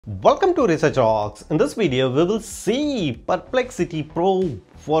Welcome to Research Rocks. In this video, we will see Perplexity Pro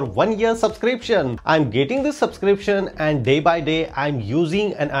for 1 year subscription. I'm getting this subscription and day by day I'm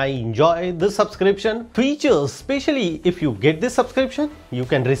using and I enjoy this subscription. Features, especially if you get this subscription, you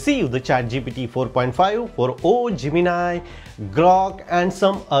can receive the ChatGPT 4.5, 4o, Gemini, Grok and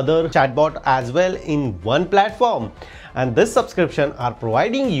some other chatbot as well in one platform. And this subscription are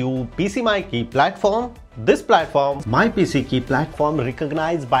providing you PC My Key platform. This platform, My PC Key platform,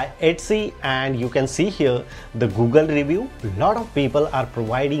 recognized by Etsy, and you can see here the Google review. A lot of people are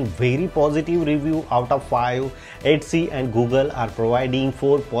providing very positive review out of 5. Etsy and Google are providing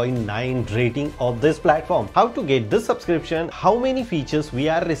 4.9 rating of this platform. How to get this subscription? How many features we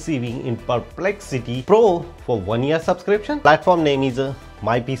are receiving in Perplexity Pro for 1 year subscription? Platform name is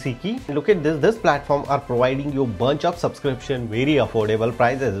My PC Key. Look at this platform are providing you a bunch of subscription, very affordable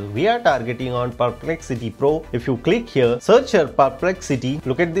prices. We are targeting on Perplexity Pro. If you click here, search here Perplexity,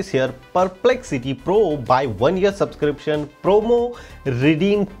 look at this here, Perplexity Pro buy 1 year subscription, promo,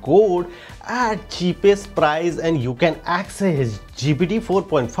 redeem code at cheapest price, and you can access GPT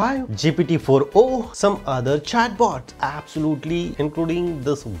 4.5, GPT 4o, some other chatbots, absolutely, including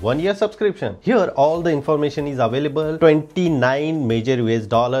this 1 year subscription. Here all the information is available. 29 major US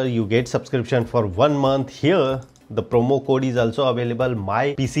dollar you get subscription for 1 month. Here the promo code is also available,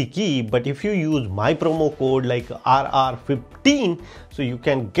 My PC Key, but if you use my promo code like RR15, so you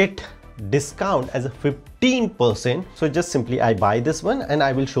can get discount as a 15%. So just simply I buy this one and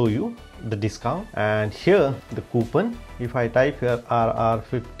I will show you the discount. And here the coupon, if I type here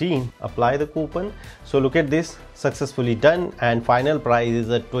RR15, apply the coupon. So look at this, successfully done, and final price is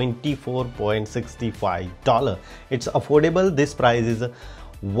a $24.65. It's affordable. This price is a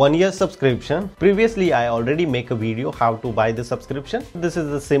 1 year subscription. Previously I already make a video how to buy the subscription. This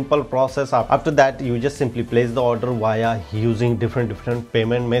is a simple process. After that you just simply place the order via using different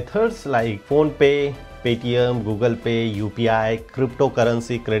payment methods like Phone Pay, Paytm, Google Pay, UPI,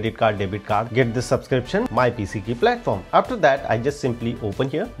 cryptocurrency, credit card, debit card. Get this subscription, My PC Key platform. After that, I just simply open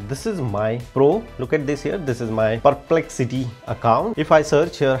here. This is my Pro. Look at this here. This is my Perplexity account. If I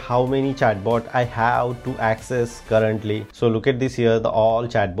search here, how many chatbot I have to access currently. So look at this here. The all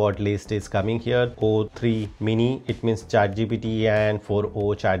chatbot list is coming here. O3 mini, it means ChatGPT, and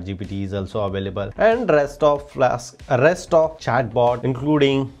 4o ChatGPT is also available. And rest of chatbot,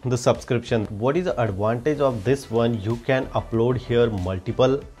 including the subscription. What is the advantage of this one? You can upload here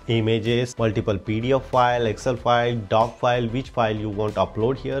multiple images, multiple PDF file, Excel file, doc file, which file you want to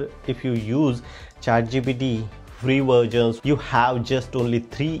upload here. If you use ChatGPT free versions, you have just only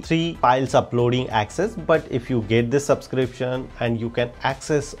three files uploading access. But if you get this subscription and you can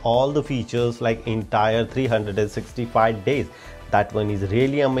access all the features like entire 365 days, that one is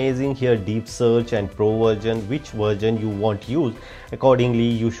really amazing. Here deep search and pro version, which version you want to use, accordingly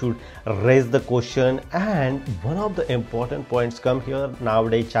you should raise the question. And one of the important points come here,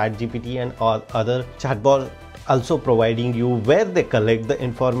 nowadays ChatGPT and all other chatbots also providing you where they collect the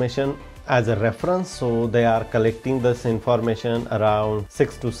information as a reference. So they are collecting this information around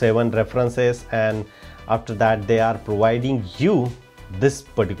 6 to 7 references, and after that they are providing you this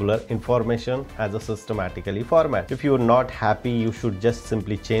particular information as a systematically format. If you are not happy, you should just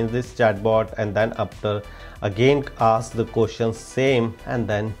simply change this chatbot and then after again ask the question same and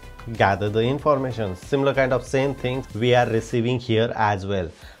then gather the information. Similar kind of same things we are receiving here as well.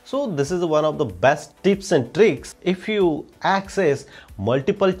 So this is one of the best tips and tricks if you access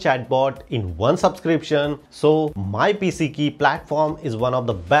multiple chatbot in one subscription. So My PC Key platform is one of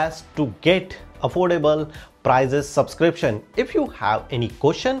the best to get affordable prices subscription. If you have any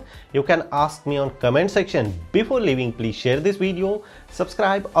question, you can ask me on comment section. Before leaving, please share this video,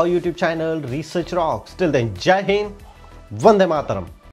 subscribe our YouTube channel Research Rocks. Till then, Jai Hind, Vande Mataram.